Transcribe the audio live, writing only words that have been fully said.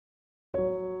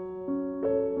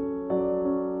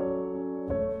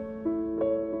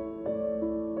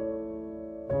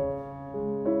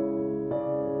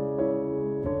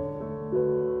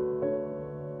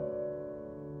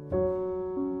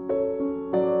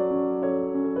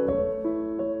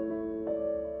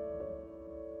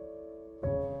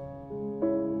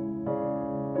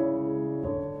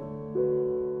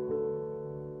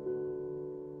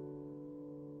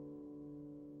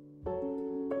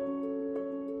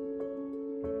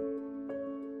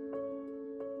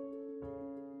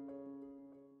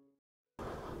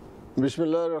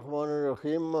Bismillah ar-Rahman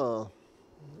ar-Rahim.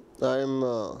 I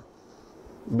am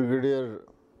Brigadier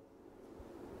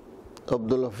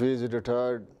Abdul Hafiz,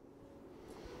 retired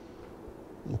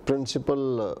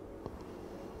Principal,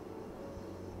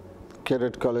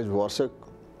 Cadet College Warsak.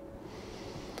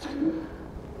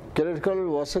 Cadet College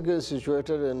Warsak is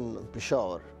situated in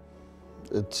Peshawar.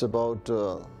 It's about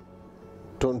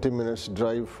 20 minutes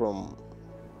drive from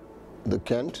the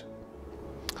Kent.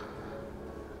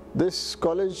 This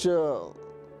college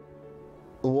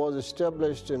was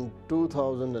established in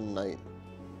 2009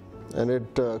 and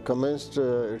it commenced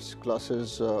its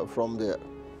classes from there.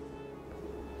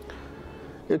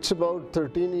 It's about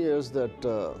 13 years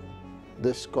that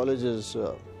this college is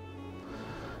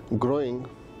growing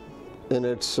in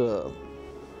its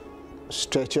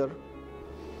stature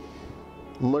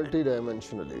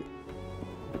multidimensionally.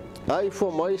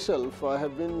 For myself, I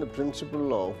have been the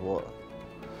principal of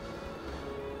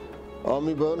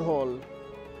Army Burn Hall,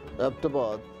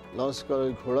 Aptabad, Lance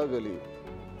College Ghodagali,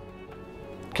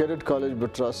 Cadet College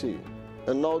Batrasi,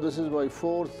 and now this is my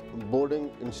fourth boarding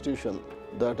institution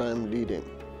that I am leading.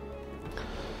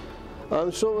 I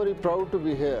am so very proud to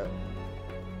be here.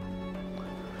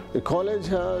 The college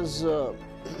has a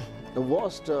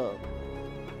vast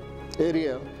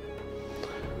area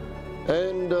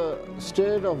and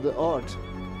state-of-the-art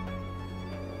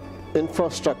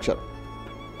infrastructure.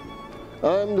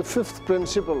 I am the fifth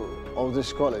principal of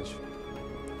this college.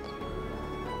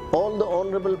 All the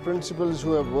honorable principals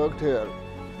who have worked here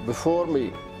before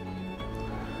me,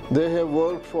 they have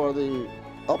worked for the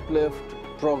uplift,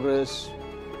 progress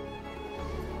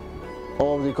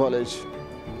of the college,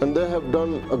 and they have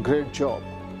done a great job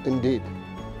indeed.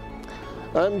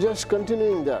 I am just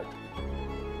continuing that.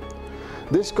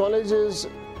 This college is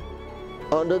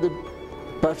under the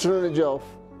patronage of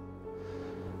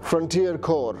Frontier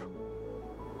Corps.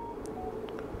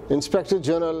 Inspector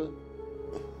General,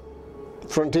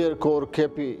 Frontier Corps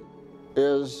KP,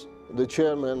 is the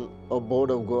chairman of Board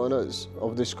of Governors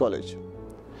of this college.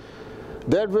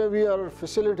 That way we are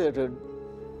facilitated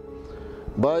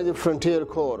by the Frontier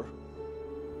Corps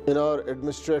in our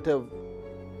administrative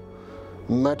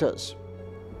matters.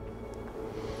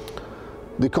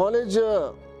 The college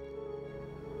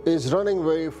is running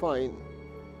very fine.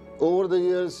 Over the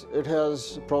years it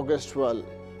has progressed well.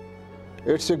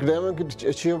 Its academic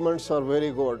achievements are very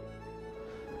good.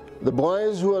 The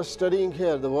boys who are studying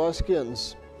here, the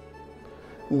Warsakians,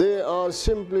 they are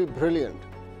simply brilliant.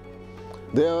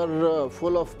 They are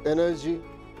full of energy,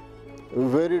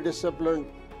 very disciplined.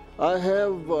 I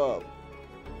have a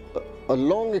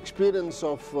long experience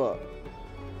of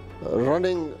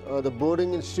running the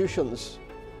boarding institutions,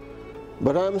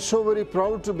 but I am so very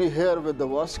proud to be here with the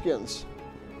Warsakians.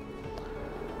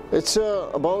 It's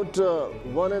about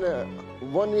more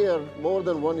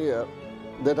than 1 year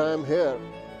that I am here,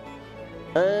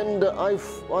 and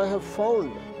I have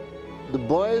found the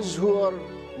boys who are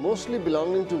mostly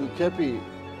belonging to the KP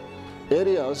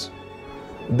areas,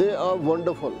 they are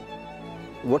wonderful.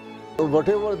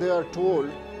 Whatever they are told,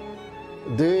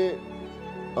 they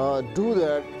do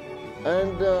that,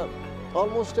 and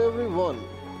almost everyone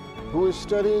who is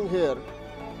studying here,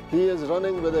 he is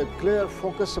running with a clear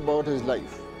focus about his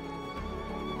life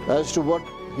as to what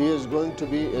he is going to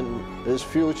be in his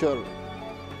future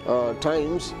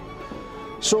times.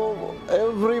 So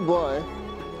every boy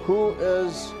who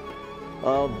is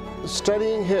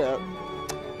studying here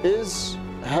is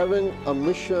having a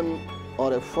mission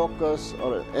or a focus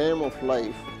or an aim of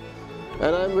life,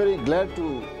 and I am very glad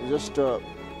to just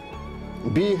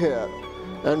be here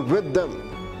and with them.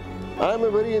 I am a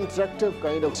very interactive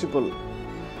kind of principal.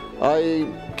 I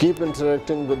keep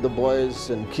interacting with the boys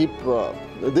and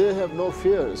they have no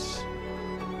fears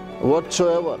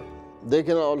whatsoever. They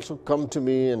can also come to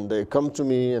me and they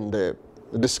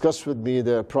discuss with me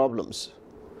their problems.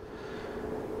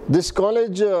 This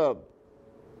college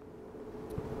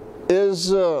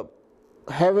is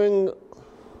having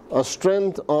a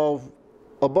strength of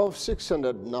above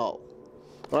 600 now.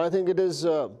 I think it is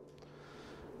a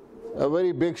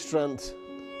very big strength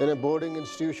in a boarding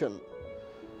institution.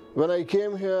 When I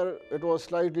came here, it was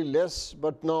slightly less,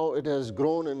 but now it has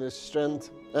grown in its strength,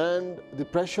 and the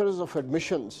pressures of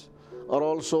admissions are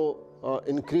also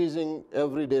increasing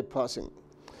every day passing.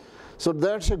 So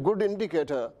that's a good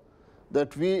indicator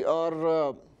that we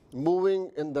are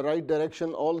moving in the right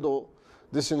direction, although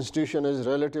this institution is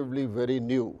relatively very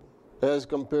new as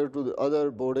compared to the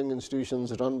other boarding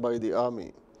institutions run by the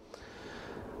Army.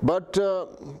 But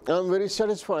I'm very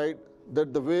satisfied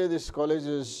that the way this college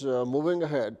is moving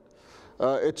ahead,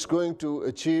 it's going to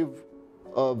achieve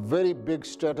a very big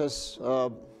status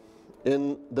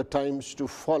in the times to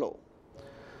follow.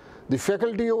 The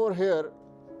faculty over here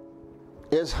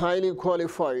is highly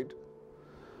qualified,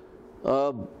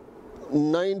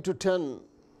 9 to 10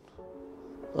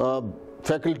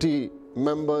 faculty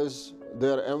members, they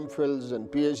are MPhils and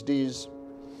PhDs.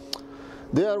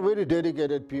 They are very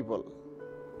dedicated people.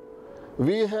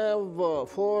 We have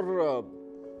 4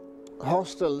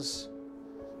 hostels,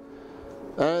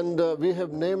 and we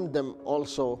have named them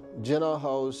also Jinnah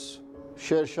House,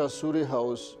 Sher Shah Suri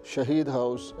House, Shaheed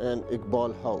House, and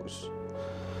Iqbal House.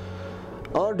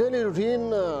 Our daily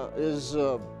routine is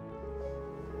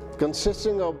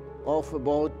consisting of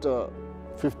about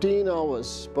 15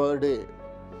 hours per day,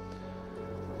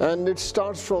 and it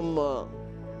starts from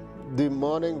the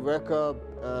morning wake up,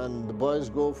 and the boys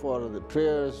go for the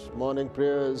prayers, morning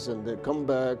prayers, and they come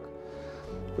back.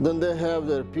 Then they have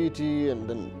their PT, and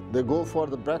then they go for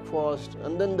the breakfast,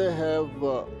 and then they have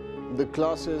the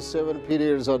classes. 7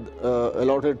 periods are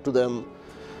allotted to them.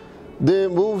 They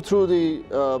move through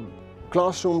the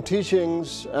classroom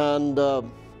teachings, and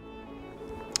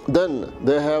then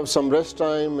they have some rest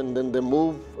time, and then they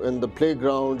move in the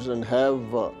playgrounds and have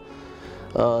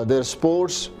their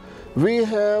sports. We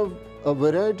have a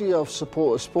variety of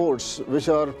sports which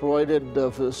are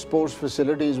provided, sports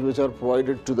facilities which are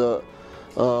provided to the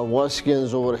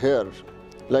Warsakians over here.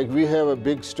 Like we have a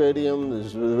big stadium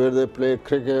where they play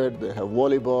cricket, they have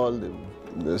volleyball,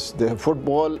 they have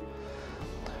football.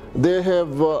 They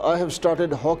have, I have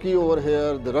started hockey over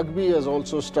here. The rugby has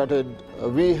also started.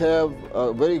 We have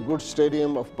a very good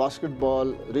stadium of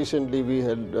basketball. Recently we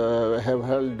have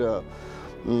held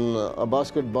a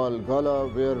basketball gala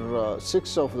where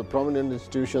 6 of the prominent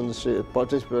institutions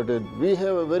participated. We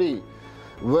have a very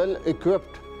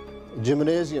well-equipped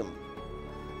gymnasium,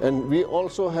 and we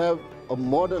also have a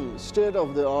modern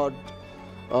state-of-the-art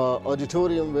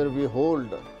auditorium where we hold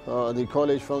the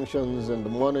college functions and the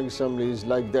morning assemblies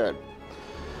like that.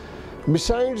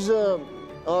 Besides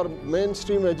our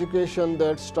mainstream education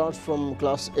that starts from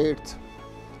class 8th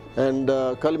and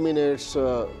culminates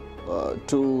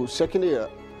to second year,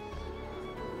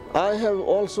 I have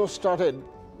also started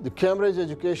the Cambridge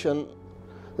education.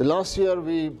 The last year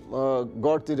we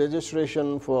got the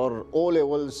registration for O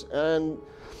levels, and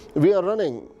we are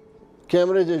running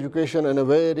Cambridge education in a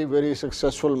very, very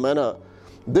successful manner.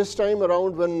 This time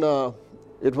around, when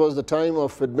it was the time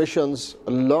of admissions,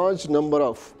 a large number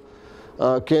of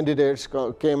candidates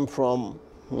came from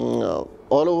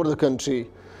all over the country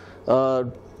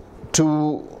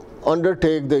to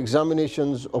undertake the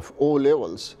examinations of O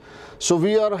levels. So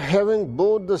we are having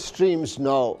both the streams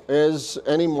now, as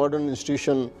any modern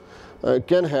institution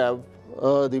can have,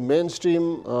 the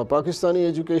mainstream Pakistani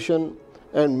education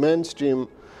and mainstream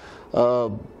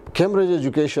Cambridge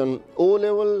education. O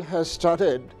level has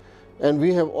started, and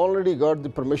we have already got the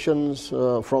permissions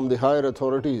from the higher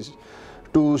authorities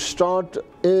to start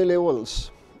A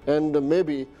levels, and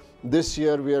maybe this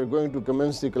year we are going to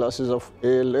commence the classes of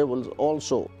A levels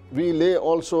also. We lay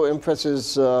also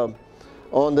emphasis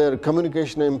on their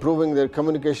communication, improving their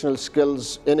communicational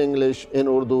skills in English, in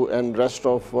Urdu, and rest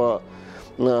of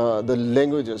the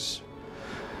languages.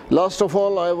 Last of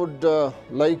all, I would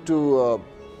like to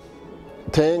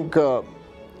thank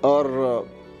our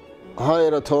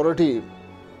higher authority,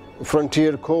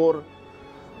 Frontier Corps,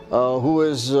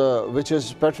 which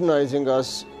is patronizing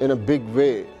us in a big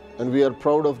way, and we are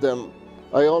proud of them.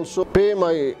 I also pay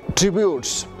my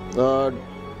tributes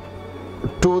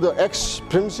to the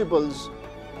ex-principals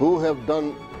who have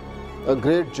done a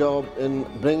great job in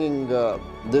bringing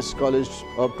this college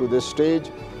up to this stage.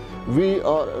 We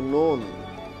are a known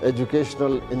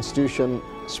educational institution,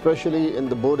 especially in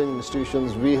the boarding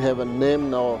institutions. We have a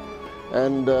name now,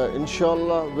 and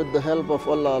inshallah, with the help of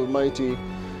Allah Almighty,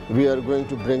 we are going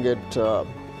to bring it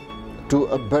to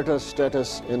a better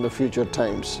status in the future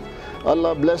times.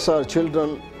 Allah bless our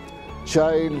children.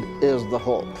 Child is the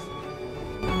hope.